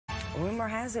Rumor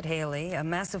has it, Haley, a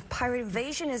massive pirate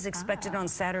invasion is expected on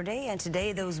Saturday, and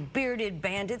today those bearded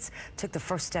bandits took the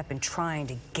first step in trying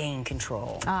to gain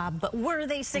control. But were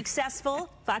they successful?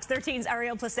 Fox 13's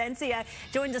Ariel Placencia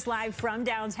joined us live from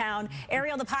downtown.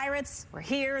 Ariel, the pirates were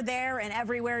here, there, and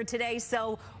everywhere today.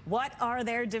 So what are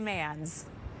their demands?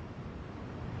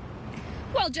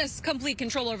 Well, just complete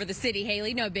control over the city,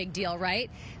 Haley. No big deal, right?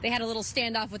 They had a little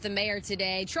standoff with the mayor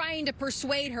today, trying to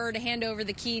persuade her to hand over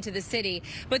the key to the city.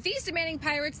 But these demanding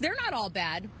pirates, they're not all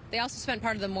bad. They also spent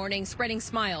part of the morning spreading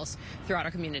smiles throughout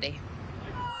our community.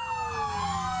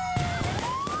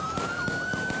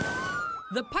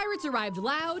 The pirates arrived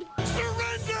loud.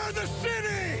 Surrender the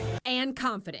city! And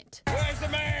confident. Where's the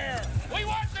mayor? We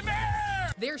want the mayor!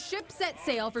 Their ship set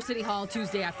sail for City Hall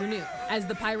Tuesday afternoon as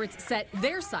the pirates set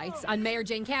their sights on Mayor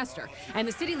Jane Castor and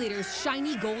the city leader's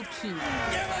shiny gold key. Give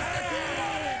us the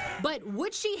key! But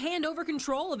would she hand over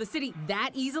control of the city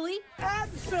that easily?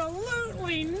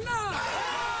 Absolutely not!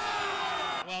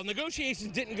 Well,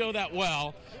 negotiations didn't go that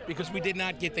well because we did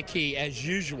not get the key as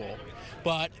usual.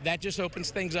 But that just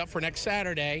opens things up for next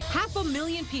Saturday.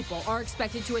 500,000 people are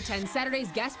expected to attend Saturday's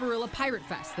Gasparilla Pirate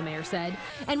Fest, the mayor said.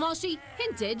 And while she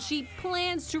hinted she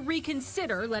plans to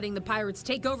reconsider letting the pirates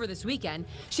take over this weekend,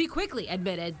 she quickly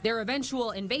admitted their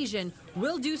eventual invasion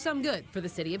will do some good for the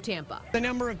city of Tampa. The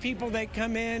number of people that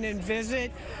come in and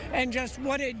visit and just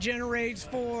what it generates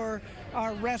for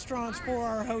our restaurants, for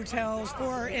our hotels, for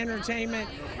our entertainment.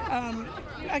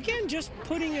 Again, just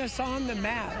putting us on the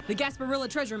map. The Gasparilla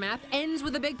treasure map ends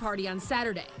with a big party on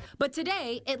Saturday. But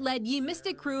today, it led Ye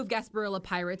Mystic crew of Gasparilla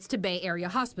pirates to Bay Area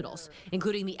hospitals,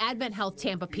 including the Advent Health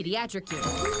Tampa Pediatric Unit,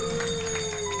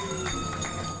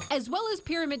 as well as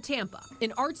Pyramid Tampa,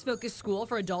 an arts-focused school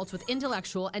for adults with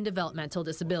intellectual and developmental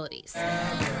disabilities.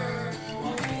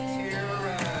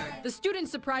 The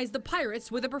students surprised the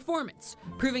pirates with a performance,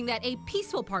 proving that a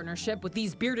peaceful partnership with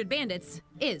these bearded bandits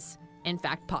is, in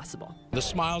fact, possible. The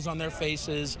smiles on their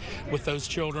faces with those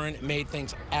children made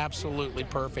things absolutely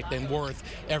perfect and worth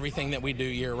everything that we do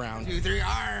year-round. 2, 3,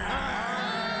 arr!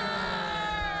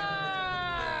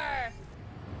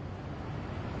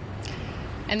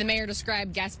 And the mayor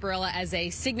described Gasparilla as a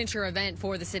signature event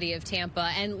for the city of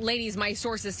Tampa. And ladies, my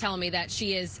sources tell me that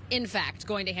she is, in fact,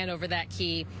 going to hand over that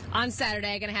key on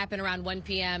Saturday, going to happen around 1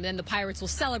 p.m. Then the pirates will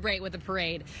celebrate with a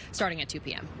parade starting at 2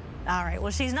 p.m. All right,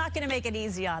 well, she's not going to make it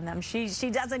easy on them. She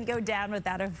doesn't go down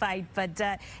without a fight. But,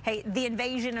 hey, the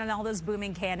invasion and all those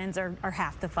booming cannons are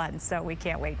half the fun, so we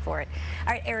can't wait for it.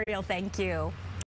 All right, Ariel, thank you.